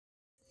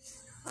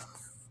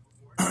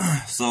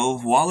So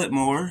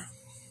Walletmore,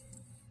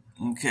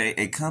 okay,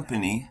 a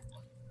company,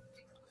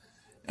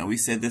 and we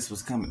said this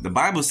was coming. The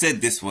Bible said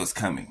this was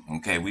coming,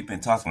 okay? We've been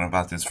talking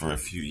about this for a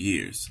few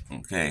years,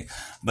 okay?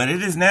 But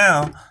it is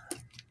now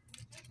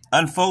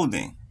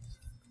unfolding,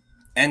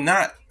 and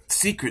not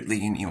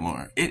secretly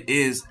anymore. It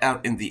is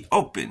out in the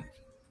open,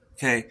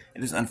 okay?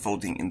 It is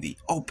unfolding in the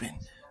open,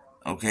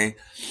 okay?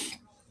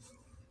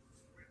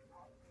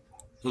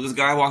 So this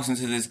guy walks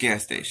into this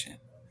gas station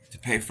to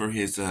pay for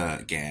his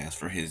gas,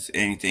 for his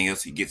anything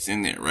else he gets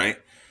in there, right?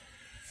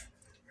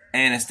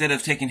 And instead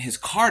of taking his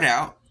card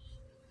out,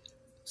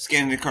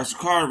 scanning the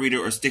card reader,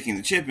 or sticking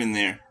the chip in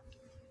there,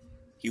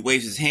 he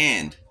waves his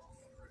hand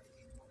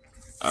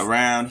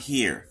around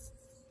here.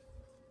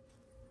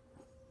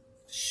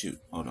 Shoot,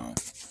 hold on.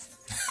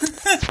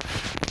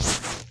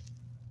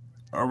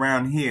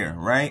 Around here,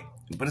 right?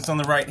 But it's on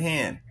the right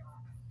hand.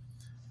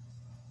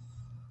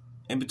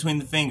 In between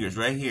the fingers,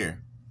 right here.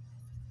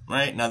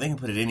 Right? Now, they can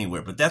put it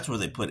anywhere, but that's where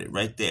they put it,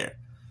 right there.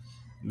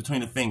 In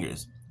between the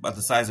fingers. About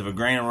the size of a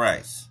grain of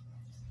rice.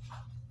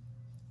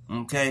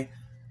 Okay?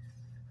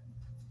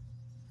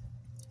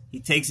 He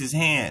takes his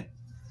hand,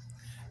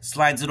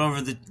 slides it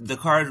over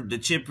the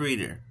chip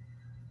reader.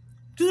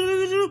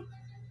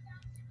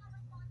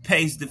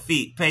 Pays the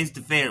fee, pays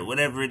the fare,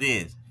 whatever it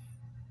is.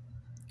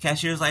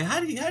 Cashier's like, how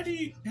did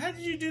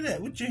you do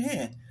that with your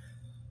hand?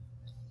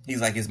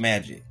 He's like, it's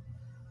magic.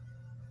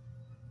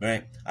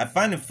 Right? I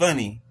find it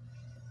funny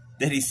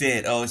that he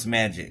said, oh, it's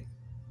magic.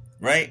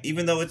 Right?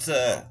 Even though it's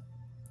a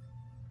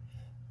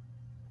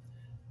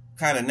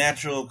kind of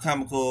natural,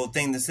 comical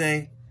thing to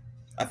say,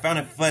 I found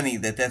it funny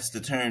that that's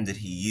the term that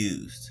he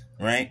used.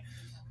 Right?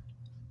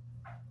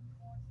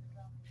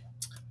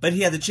 But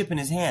he had the chip in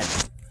his hand.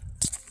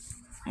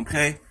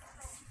 Okay?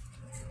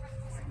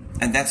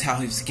 And that's how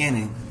he's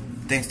scanning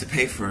things to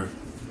pay for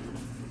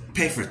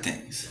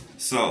things.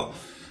 So,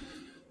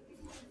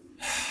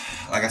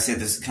 like I said,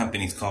 this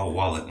company's called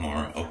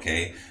Walletmore,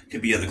 okay?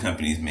 Could be other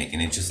companies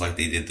making it, just like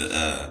they did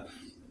the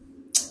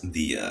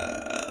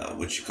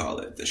what you call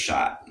it, the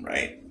shot,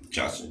 right?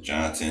 Johnson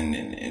Johnson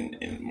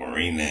and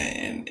Marina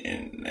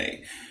and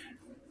like,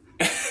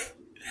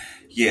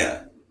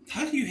 yeah.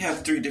 How do you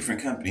have 3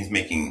 different companies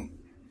making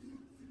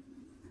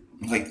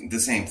like the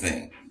same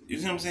thing? You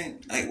know what I'm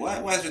saying? Like,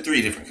 why is there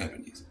 3 different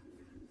companies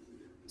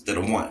instead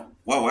of 1?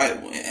 Why?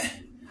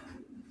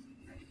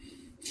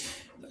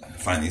 I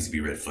find these to be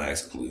red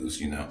flags,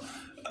 clues, you know.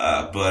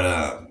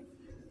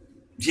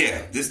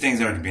 Yeah, this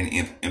thing's already been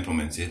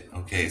implemented.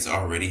 Okay, it's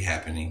already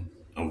happening.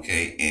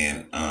 Okay,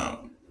 and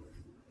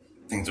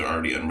things are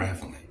already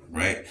unraveling,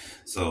 right?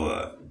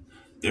 So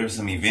there are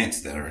some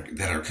events that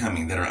are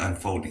coming, that are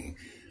unfolding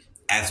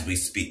as we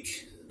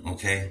speak.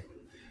 Okay,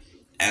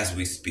 as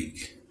we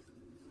speak.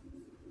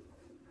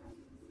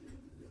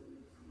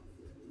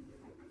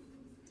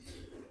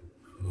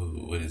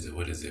 Ooh, what is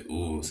it?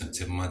 Ooh, it's on the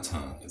tip of my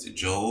tongue. Is it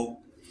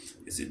Joel?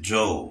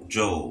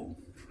 Joel.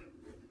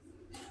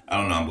 I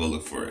don't know. I'm going to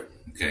look for it.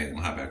 Okay, I'm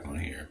going to hop back on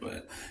here,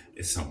 but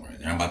it's somewhere in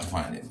there. I'm about to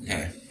find it.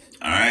 Okay.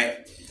 All right.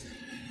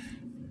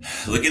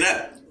 Look it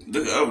up.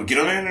 Get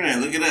on the internet.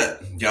 Look it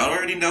up. Y'all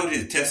already know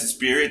the test of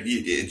spirit.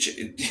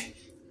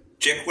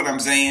 Check what I'm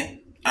saying.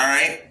 All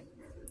right.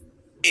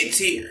 It's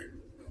here.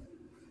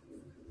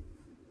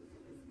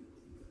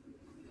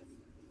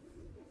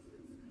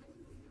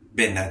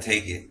 Better not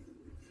take it.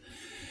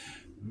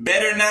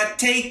 Better not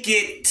take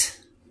it.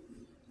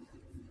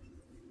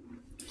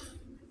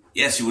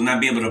 Yes, you will not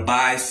be able to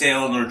buy,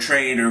 sell, or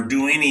trade, or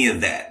do any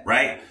of that,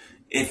 right?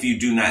 If you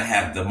do not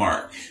have the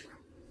mark.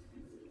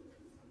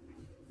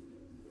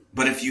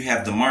 But if you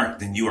have the mark,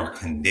 then you are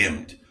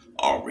condemned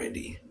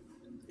already.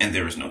 And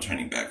there is no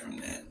turning back from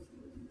that.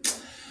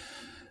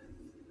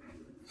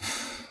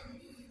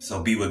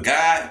 So be with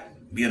God.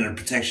 Be under the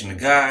protection of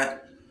God.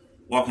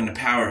 Walk in the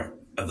power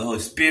of the Holy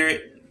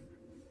Spirit.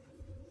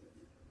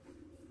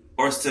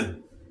 Or it's to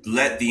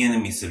let the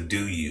enemy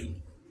subdue you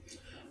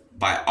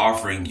by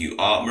offering you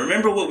all.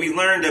 Remember what we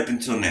learned up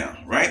until now,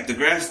 right? The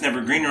grass is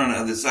never greener on the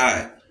other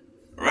side,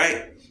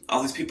 right?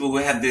 All these people who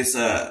have this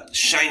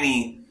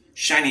shiny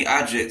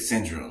object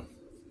syndrome,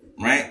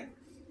 right?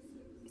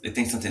 They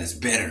think something is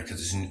better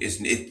because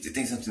they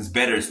think something's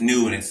better, it's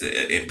new, and it's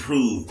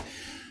improved.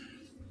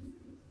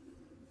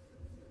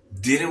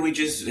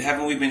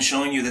 Haven't we been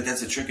showing you that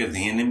that's a trick of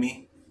the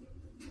enemy?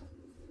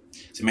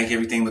 To make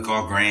everything look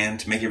all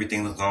grand, to make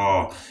everything look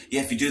all,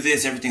 yeah, if you do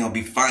this, everything will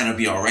be fine, it'll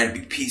be all right, it'll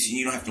be peace, and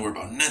you don't have to worry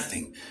about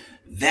nothing.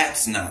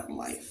 That's not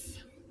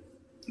life.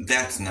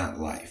 That's not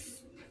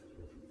life.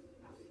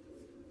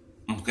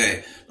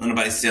 Okay? Don't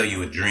nobody sell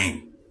you a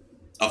dream.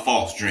 A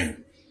false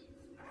dream.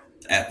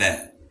 At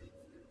that.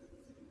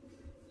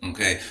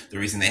 Okay? The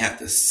reason they have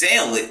to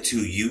sell it to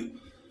you.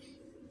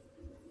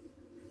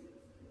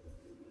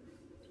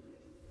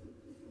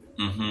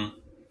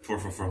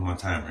 444 my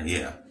timer,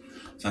 yeah.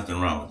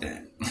 Nothing wrong with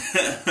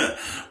that.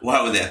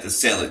 Why would they have to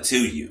sell it to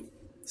you?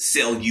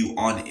 Sell you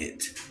on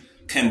it.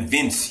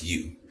 Convince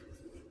you.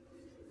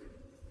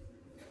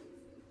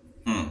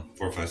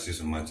 456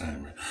 is my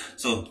timer.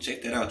 So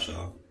check that out,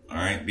 y'all. All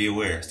right. Be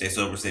aware. Stay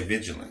sober. Stay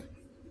vigilant.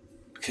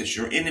 Because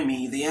your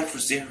enemy, the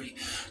adversary,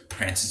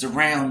 prances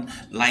around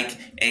like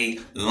a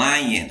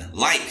lion,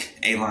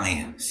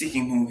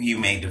 seeking whom he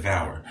may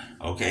devour.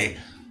 Okay?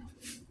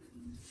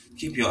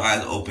 Keep your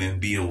eyes open,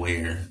 be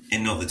aware,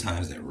 and know the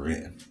times that we're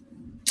in.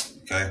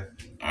 Okay?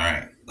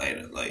 Alright,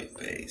 later,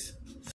 peace.